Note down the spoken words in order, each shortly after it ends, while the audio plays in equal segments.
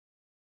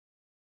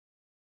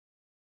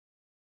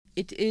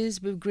It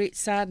is with great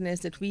sadness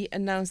that we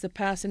announce the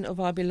passing of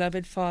our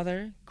beloved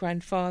father,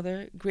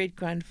 grandfather,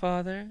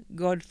 great-grandfather,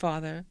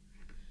 godfather,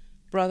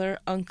 brother,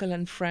 uncle,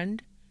 and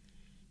friend,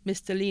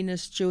 Mr.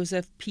 Linus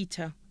Joseph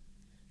Peter,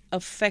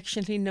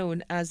 affectionately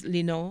known as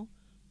Lino,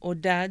 or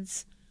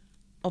Dads,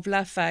 of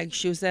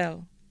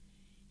Lafargue-Choiseul.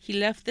 He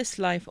left this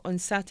life on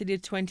Saturday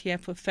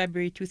 20th of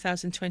February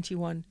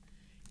 2021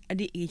 at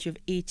the age of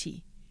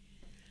 80.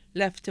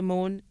 Left to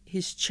mourn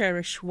his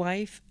cherished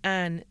wife,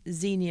 Anne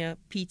Xenia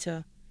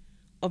Peter,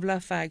 of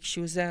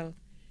Lafargue-Choiseul,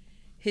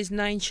 his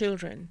 9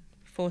 children,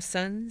 4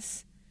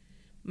 sons,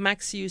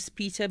 Maxius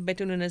Peter,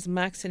 better known as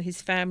Max, and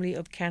his family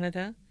of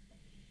Canada,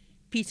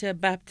 Peter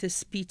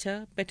Baptist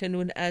Peter, better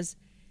known as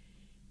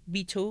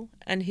Bito,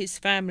 and his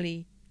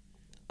family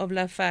of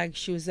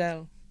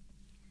Lafargue-Choiseul,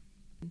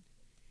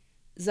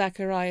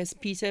 Zacharias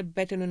Peter,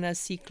 better known as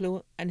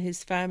Ciclo, and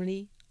his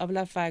family of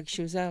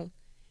Lafargue-Choiseul,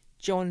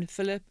 John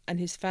Philip and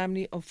his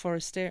family of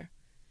Forestier,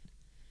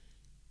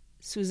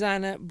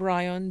 Susanna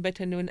Bryan,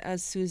 better known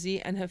as Susie,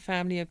 and her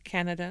family of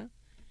Canada,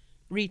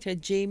 Rita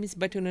James,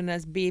 better known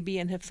as Baby,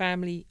 and her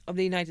family of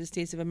the United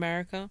States of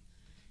America,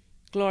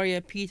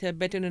 Gloria Peter,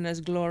 better known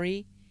as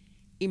Glory,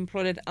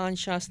 employed at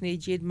Anchasney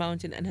Jade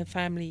Mountain, and her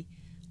family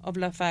of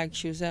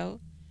Lafargue-Choiseul,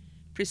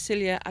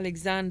 Priscilla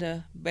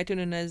Alexander, better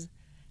known as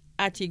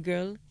Atty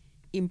Girl,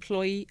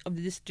 employee of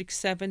the District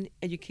 7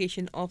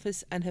 Education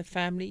Office, and her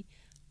family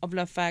of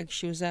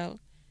Lafargue-Choiseul,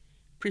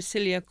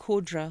 Priscilla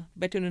Kodra,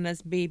 better known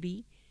as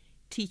Baby,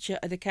 teacher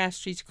at the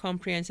Castries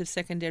Comprehensive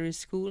Secondary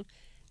School,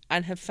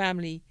 and her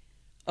family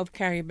of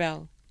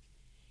Caribel.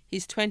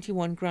 His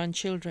 21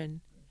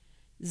 grandchildren,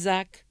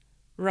 Zach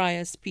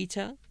Reyes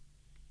Peter,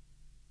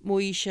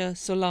 Moesha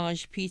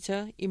Solange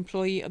Peter,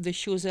 employee of the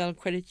Choiseul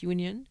Credit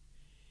Union,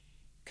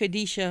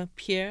 Kadisha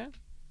Pierre,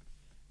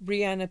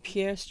 Brianna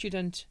Pierre,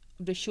 student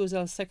of the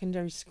Choiseul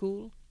Secondary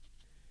School,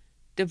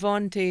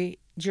 Devonte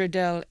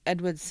Jerdel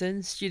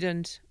Edwardson,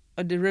 student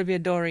of the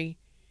Riviera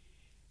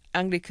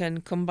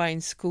Anglican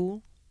Combined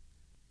School,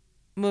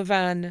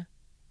 Movan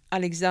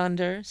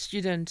Alexander,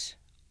 student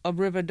of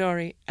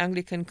Riverdori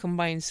Anglican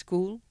Combined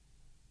School,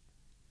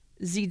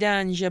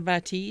 Zidane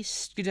Jabati,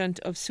 student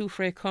of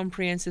Soufre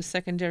Comprehensive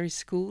Secondary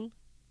School,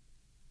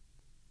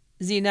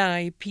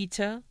 Zinai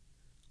Peter,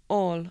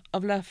 all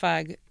of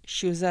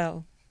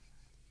Lafargue-Choiseul,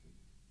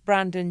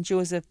 Brandon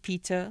Joseph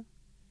Peter,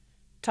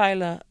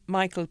 Tyler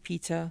Michael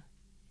Peter,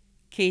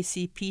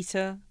 Casey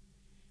Peter,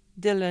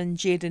 Dylan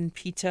Jaden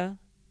Peter,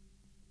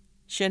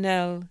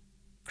 Chanel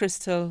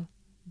Crystal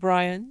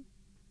Bryan,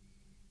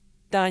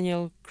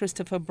 Daniel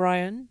Christopher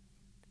Bryan,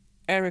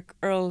 Eric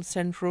Earl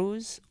St.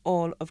 Rose,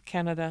 all of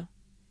Canada,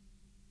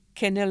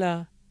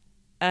 Kenilla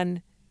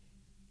and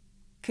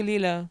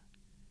Kalila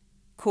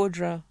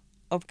Kodra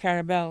of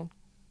Caribel,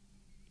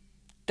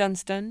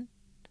 Dunstan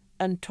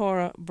and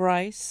Tora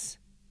Bryce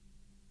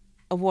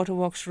of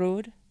Waterworks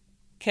Road,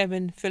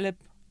 Kevin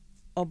Phillip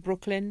of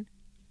Brooklyn,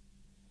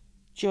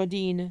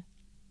 Jordine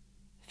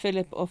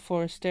Philip of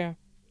Forestier.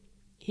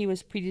 He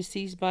was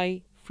predeceased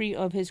by 3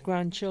 of his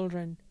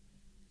grandchildren,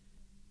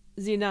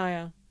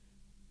 Zinaya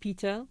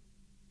Peter,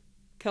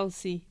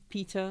 Kelsey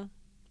Peter,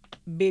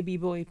 Baby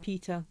Boy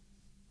Peter.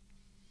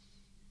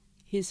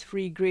 His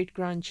 3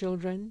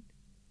 great-grandchildren,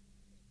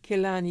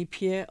 Kelani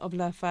Pierre of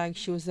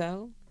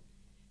Lafargue-Choiseul,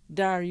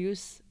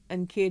 Darius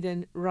and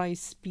Caden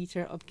Rice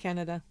Peter of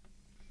Canada.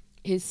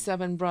 His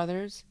 7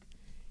 brothers,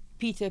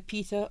 Peter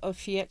Peter of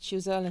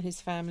Fayette-Choiseul and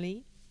his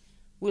family,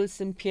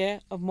 Wilson Pierre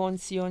of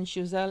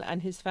Montsion-Choiseul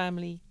and his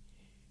family,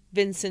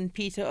 Vincent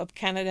Peter of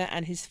Canada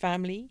and his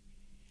family,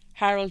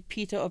 Harold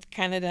Peter of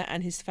Canada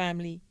and his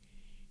family,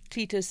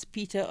 Cletus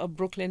Peter of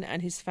Brooklyn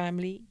and his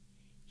family,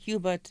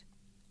 Hubert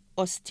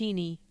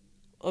Ostini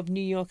of New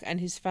York and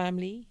his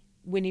family,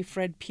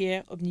 Winifred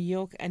Pierre of New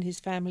York and his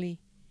family,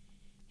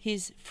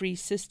 his 3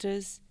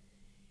 sisters,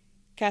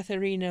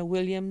 Katharina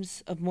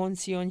Williams of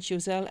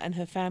Montsion-Choiseul and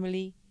her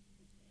family,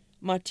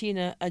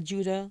 Martina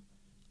Ajuda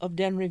of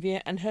Den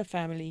Riviere and her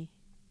family,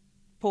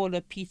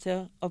 Paula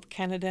Peter of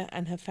Canada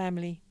and her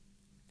family.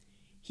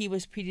 He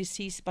was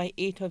predeceased by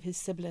 8 of his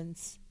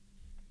siblings,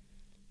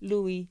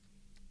 Louis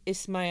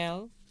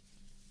Ismael,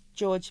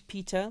 George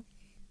Peter,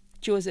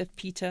 Joseph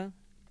Peter,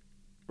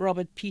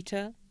 Robert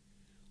Peter,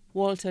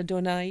 Walter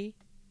Donai,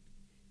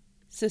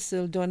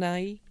 Cecil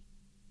Donai,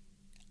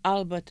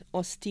 Albert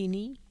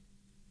Ostini,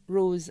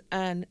 Rose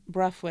Ann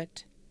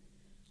Brathwaite.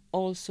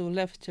 Also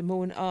left to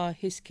mourn are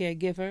his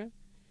caregiver,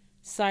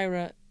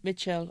 Syra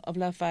Mitchell of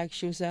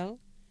Lafargue-Choiseul,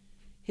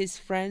 his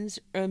friends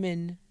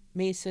Ermin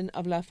Mason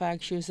of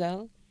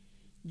Lafargue-Choiseul,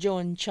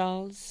 John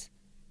Charles,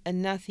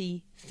 and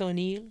Nathy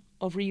Thornhill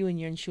of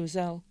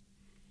Reunion-Choiseul,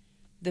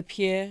 the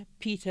Pierre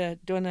Peter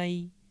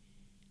Donai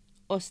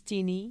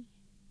Ostini,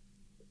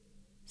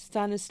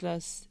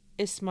 Stanislas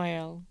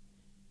Ismael,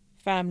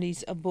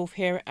 families of both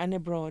here and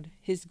abroad,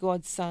 his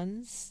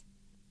godsons,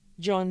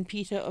 John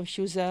Peter of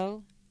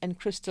Choiseul and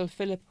Crystal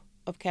Philip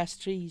of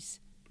Castries,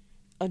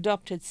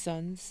 adopted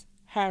sons,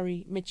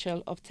 Harry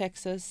Mitchell of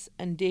Texas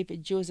and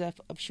David Joseph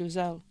of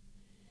Choiseul,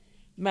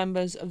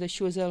 members of the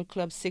Choiseul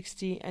Club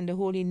 60 and the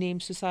Holy Name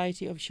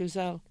Society of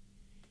Choiseul.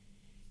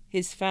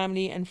 His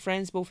family and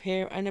friends both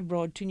here and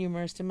abroad too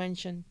numerous to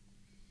mention.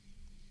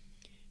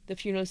 The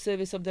funeral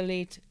service of the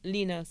late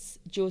Linus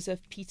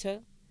Joseph Peter,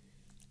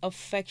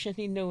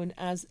 affectionately known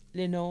as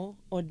Lenore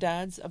or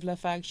Dads of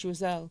Lafargue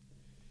Choiseul,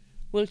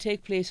 will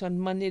take place on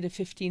Monday the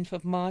 15th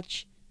of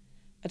March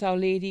at Our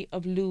Lady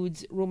of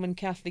Lourdes Roman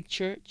Catholic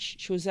Church,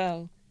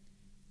 Choiseul,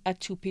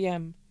 at 2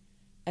 p.m.,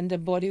 and the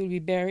body will be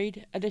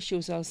buried at the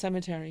Choiseul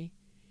Cemetery.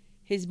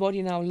 His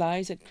body now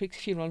lies at Crick's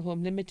Funeral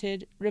Home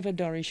Limited,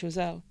 Riverdorey,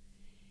 Choiseul.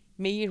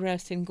 May he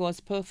rest in God's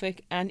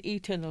perfect and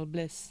eternal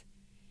bliss.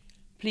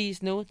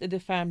 Please note that the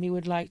family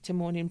would like to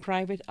mourn in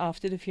private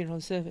after the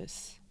funeral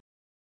service.